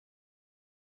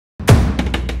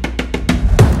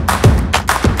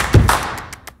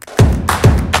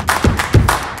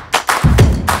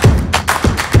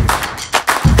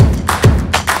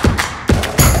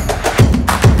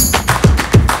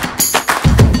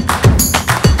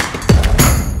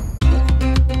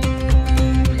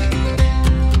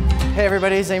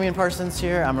everybody, Zamian Parsons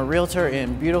here. I'm a realtor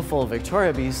in beautiful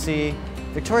Victoria, BC.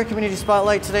 Victoria Community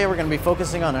Spotlight. Today we're going to be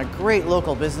focusing on a great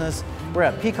local business. We're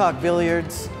at Peacock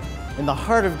Billiards in the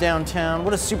heart of downtown.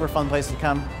 What a super fun place to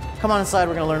come. Come on inside,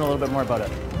 we're going to learn a little bit more about it.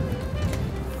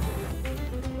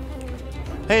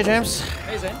 Hey James.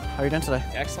 Hey Zane. How are you doing today?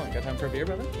 Excellent. Got time for a beer,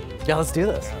 brother? Yeah, let's do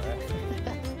this. All right.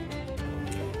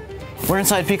 We're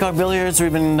inside Peacock Billiards.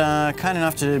 We've been kind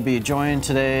enough to be joined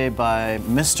today by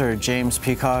Mr. James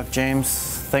Peacock.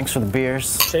 James, thanks for the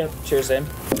beers. Cheers, Zane.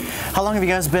 How long have you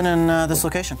guys been in this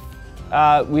location?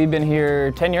 We've been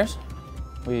here 10 years.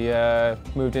 We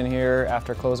moved in here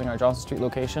after closing our Johnson Street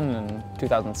location in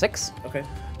 2006. Okay.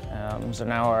 So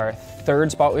now our third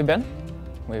spot we've been.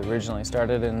 We originally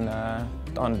started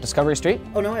on Discovery Street.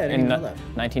 Oh no, I didn't even know that.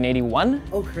 1981.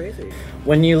 Oh, crazy.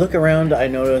 When you look around, I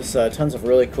notice tons of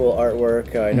really cool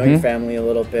artwork. I know your family a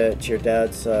little bit. Your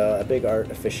dad's a big art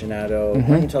aficionado. Why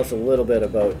don't you tell us a little bit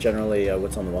about generally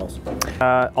what's on the walls?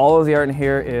 All of the art in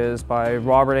here is by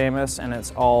Robert Amos, and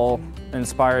it's all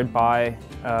inspired by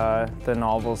the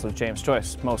novels of James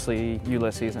Joyce, mostly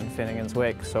Ulysses and Finnegan's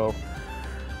Wake. So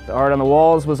the art on the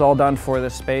walls was all done for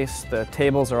this space. The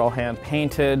tables are all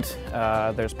hand-painted.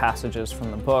 There's passages from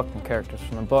the book and characters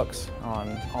from the books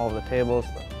on all of the tables.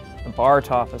 The bar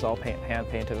top is all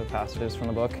hand-painted with passages from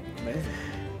the book. Amazing.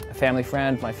 A family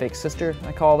friend, my fake sister,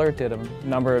 I call her, did a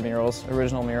number of murals,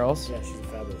 original murals. Yeah, she's a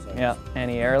fabulous artist. Yeah,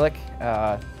 Annie Ehrlich.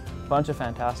 Bunch of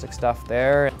fantastic stuff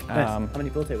there. Nice. How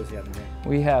many pool tables do you have in here?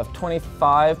 We have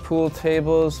 25 pool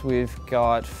tables. We've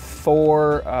got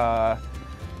 4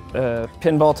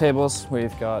 pinball tables.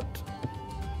 We've got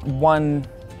 1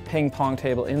 ping pong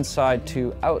table inside,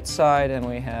 2 outside, and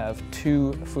we have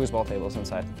 2 foosball tables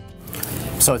inside.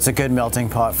 So it's a good melting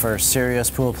pot for serious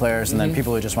pool players and then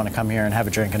people who just want to come here and have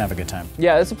a drink and have a good time.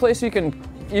 Yeah, it's a place you can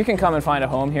come and find a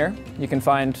home here. You can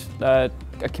find a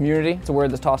community. It's a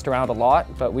word that's tossed around a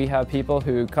lot, but we have people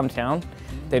who come to town.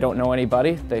 They don't know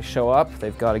anybody. They show up.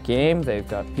 They've got a game. They've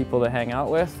got people to hang out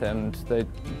with, and they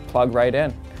plug right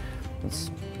in.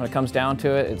 When it comes down to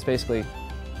it,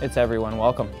 it's everyone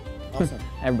welcome. Awesome.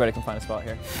 Everybody can find a spot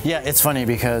here. Yeah, it's funny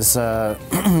because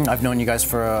I've known you guys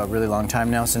for a really long time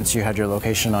now, since you had your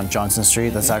location on Johnson Street.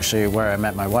 That's actually where I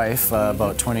met my wife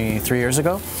about 23 years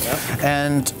ago. Yep.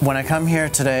 And when I come here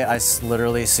today, I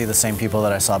literally see the same people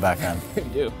that I saw back then.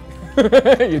 You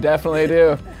do. You definitely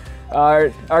do.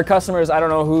 Our customers, I don't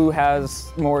know who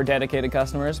has more dedicated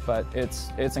customers, but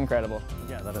it's incredible.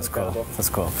 Yeah, that is cool. That's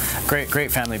cool. Great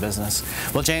family business.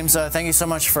 Well, James, thank you so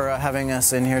much for having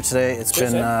us in here today. It's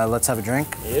been, let's have a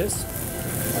drink. It is.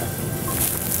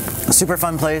 A super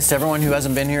fun place. To everyone who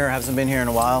hasn't been here or hasn't been here in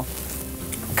a while,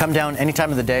 come down any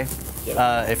time of the day.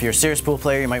 Yep. If you're a serious pool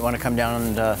player, you might want to come down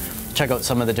and check out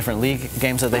some of the different league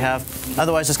games that they have.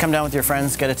 Otherwise, just come down with your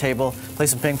friends, get a table, play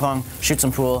some ping pong, shoot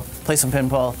some pool, play some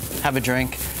pinball, have a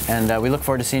drink, and we look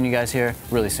forward to seeing you guys here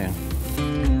really soon.